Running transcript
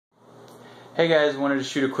Hey guys, wanted to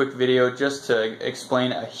shoot a quick video just to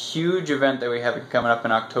explain a huge event that we have coming up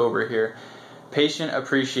in October here. Patient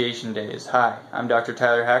Appreciation Days. Hi, I'm Dr.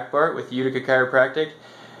 Tyler Hackbart with Utica Chiropractic,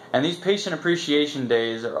 and these Patient Appreciation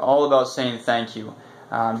Days are all about saying thank you.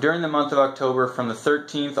 During the month of October, from the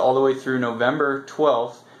 13th all the way through November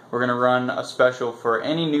 12th, we're going to run a special for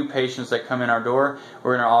any new patients that come in our door.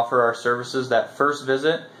 We're going to offer our services that first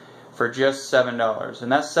visit for just $7.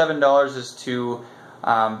 And that $7 is to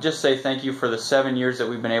just say thank you for the 7 years that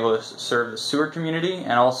we've been able to serve the Seward community,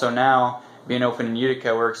 and also now being open in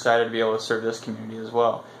Utica, we're excited to be able to serve this community as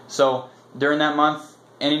well. So during that month,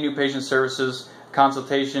 any new patient services,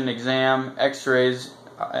 consultation, exam, x-rays,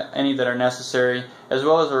 any that are necessary, as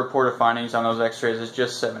well as a report of findings on those x-rays is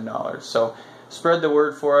just $7. So spread the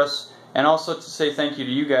word for us, and also to say thank you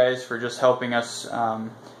to you guys for just helping us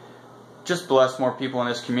just bless more people in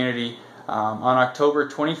this community. On October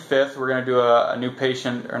 25th, we're going to do a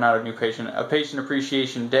patient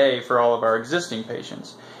appreciation day for all of our existing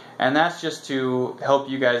patients. And that's just to help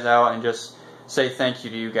you guys out and just say thank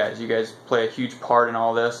you to you guys. You guys play a huge part in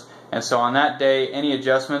all this. And so on that day, any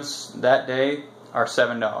adjustments that day are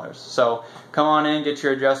 $7. So come on in, get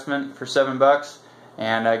your adjustment for $7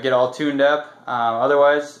 and get all tuned up.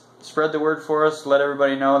 Otherwise, spread the word for us. Let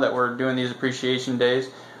everybody know that we're doing these appreciation days.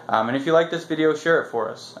 And if you like this video, share it for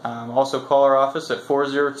us. Also call our office at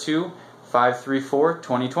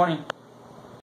 402-534-2020.